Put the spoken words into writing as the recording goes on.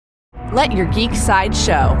Let your geek side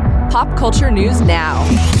show. Pop culture news now.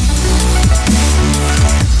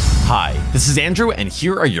 Hi, this is Andrew, and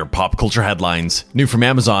here are your pop culture headlines. New from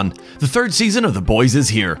Amazon, the third season of The Boys is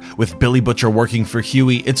here. With Billy Butcher working for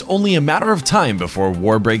Huey, it's only a matter of time before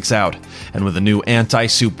war breaks out. And with a new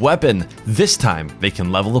anti-soup weapon, this time they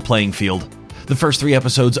can level the playing field. The first 3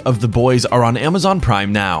 episodes of The Boys are on Amazon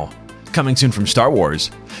Prime now. Coming soon from Star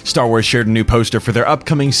Wars. Star Wars shared a new poster for their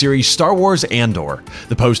upcoming series Star Wars Andor.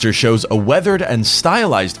 The poster shows a weathered and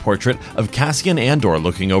stylized portrait of Cassian Andor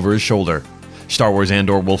looking over his shoulder. Star Wars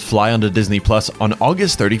Andor will fly onto Disney Plus on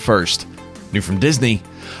August 31st. New from Disney.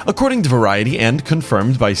 According to Variety and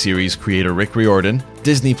confirmed by series creator Rick Riordan,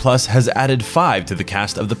 Disney Plus has added 5 to the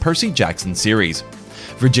cast of the Percy Jackson series.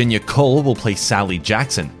 Virginia Cole will play Sally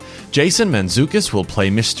Jackson. Jason Mantzoukas will play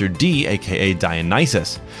Mr. D, aka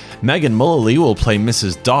Dionysus. Megan Mullally will play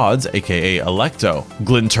Mrs. Dodds, aka Electo.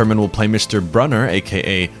 Glyn Turman will play Mr. Brunner,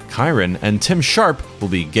 aka Chiron. And Tim Sharp will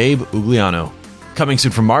be Gabe Ugliano. Coming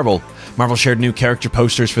soon from Marvel. Marvel shared new character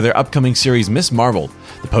posters for their upcoming series Miss Marvel.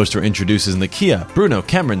 The poster introduces Nakia, Bruno,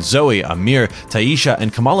 Cameron, Zoe, Amir, Taisha,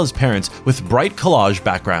 and Kamala's parents with bright collage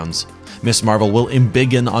backgrounds. Miss Marvel will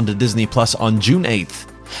embiggen onto Disney Plus on June 8th.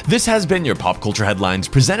 This has been your Pop Culture Headlines,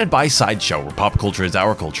 presented by Sideshow, where pop culture is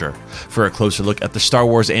our culture. For a closer look at the Star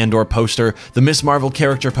Wars Andor poster, the Miss Marvel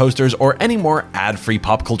character posters, or any more ad-free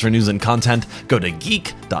pop culture news and content, go to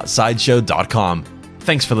geek.sideshow.com.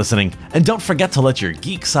 Thanks for listening, and don't forget to let your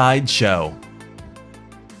geek side show.